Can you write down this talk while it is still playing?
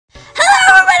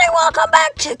welcome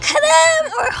back to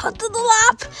Kedem or Hut to the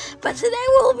Lap. But today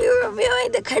we'll be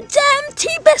reviewing the Kedem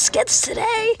tea biscuits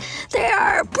today. They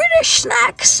are a British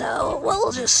snack, so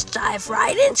we'll just dive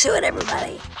right into it,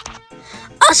 everybody.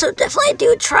 Also, definitely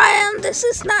do try them. This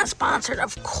is not sponsored,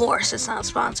 of course it's not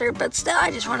sponsored, but still, I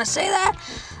just want to say that.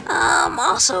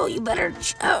 Also, you better,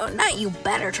 not you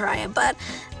better try it, but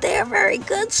they are very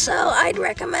good, so I'd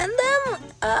recommend them.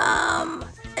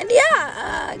 And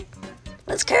yeah,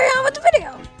 let's carry on with the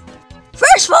video.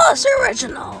 First of all, it's the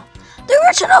original. The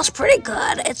original's pretty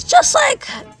good. It's just like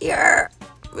your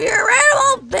random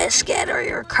old biscuit or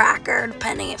your cracker,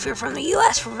 depending if you're from the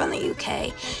US or from the UK.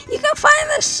 You can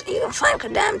find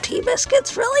Kedem tea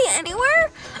biscuits really anywhere,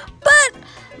 but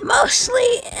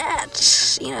mostly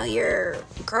at, your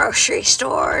grocery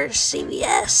stores,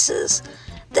 CVS's.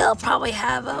 They'll probably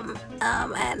have them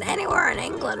and anywhere in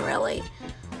England, really.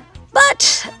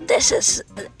 But this is,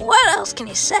 what else can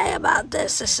you say about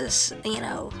this? This is,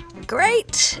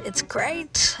 great. It's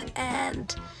great,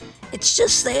 and it's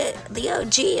just the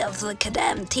OG of the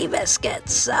Kedem tea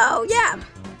biscuits. So yeah.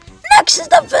 Next is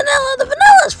the vanilla. The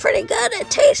vanilla is pretty good. It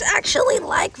tastes actually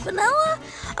like vanilla,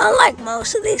 unlike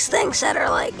most of these things that are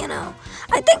like,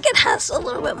 I think it has a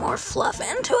little bit more fluff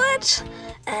into it,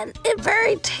 and it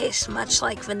very tastes much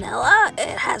like vanilla.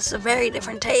 It has a very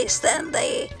different taste than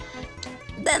the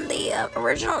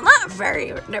original. Not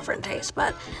very different taste,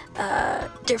 but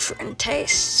different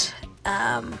taste.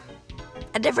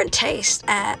 A different taste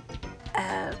at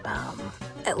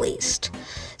least.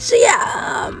 So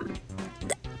yeah,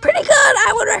 pretty good.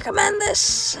 I would recommend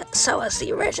this. So as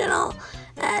the original,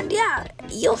 and yeah,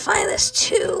 you'll find this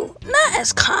too. Not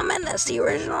as common as the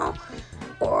original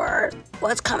or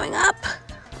what's coming up,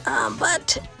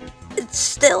 but it's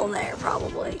still there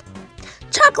probably.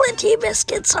 Chocolate tea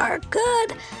biscuits are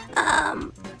good.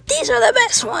 These are the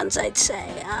best ones, I'd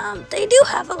say. They do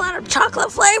have a lot of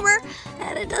chocolate flavor,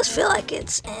 and it does feel like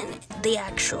it's in the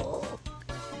actual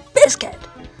biscuit.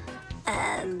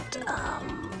 And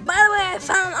by the way, I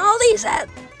found all these at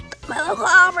my local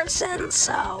Albertsons,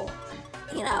 so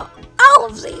all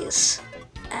of these.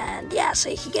 And yeah, so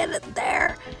you can get it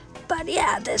there. But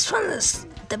yeah, this one is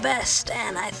the best,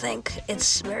 and I think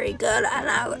it's very good.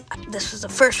 And this was the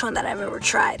first one that I've ever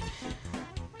tried.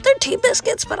 They're tea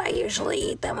biscuits, but I usually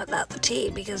eat them without the tea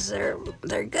because they're good.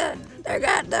 They're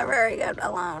good. They're very good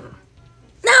alone.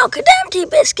 Now, Kedem tea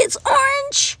biscuits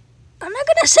orange. I'm not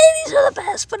gonna say these are the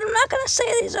best, but I'm not gonna say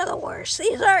these are the worst.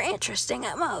 These are interesting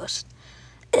at most.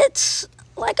 It's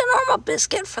like a normal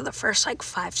biscuit for the first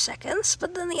 5 seconds,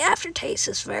 but then the aftertaste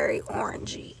is very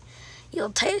orangey.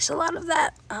 You'll taste a lot of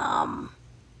that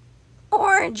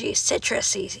orangey,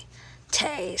 citrusy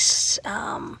taste.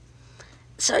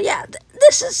 So yeah,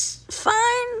 this is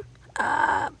fine,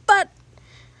 but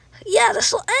yeah,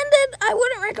 this will end it. I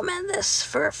wouldn't recommend this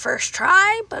for a first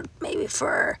try, but maybe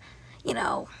for,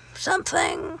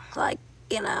 something like,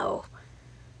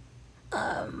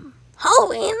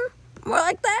 Halloween, more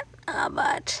like that.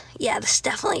 But yeah, this is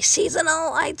definitely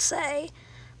seasonal, I'd say.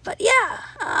 But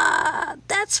yeah,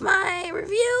 that's my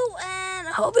review, and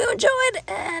I hope you enjoyed,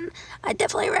 and I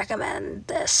definitely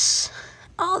recommend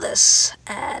all this,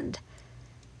 and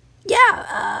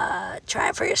yeah, try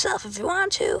it for yourself if you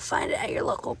want to. Find it at your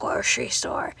local grocery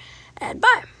store, and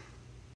bye.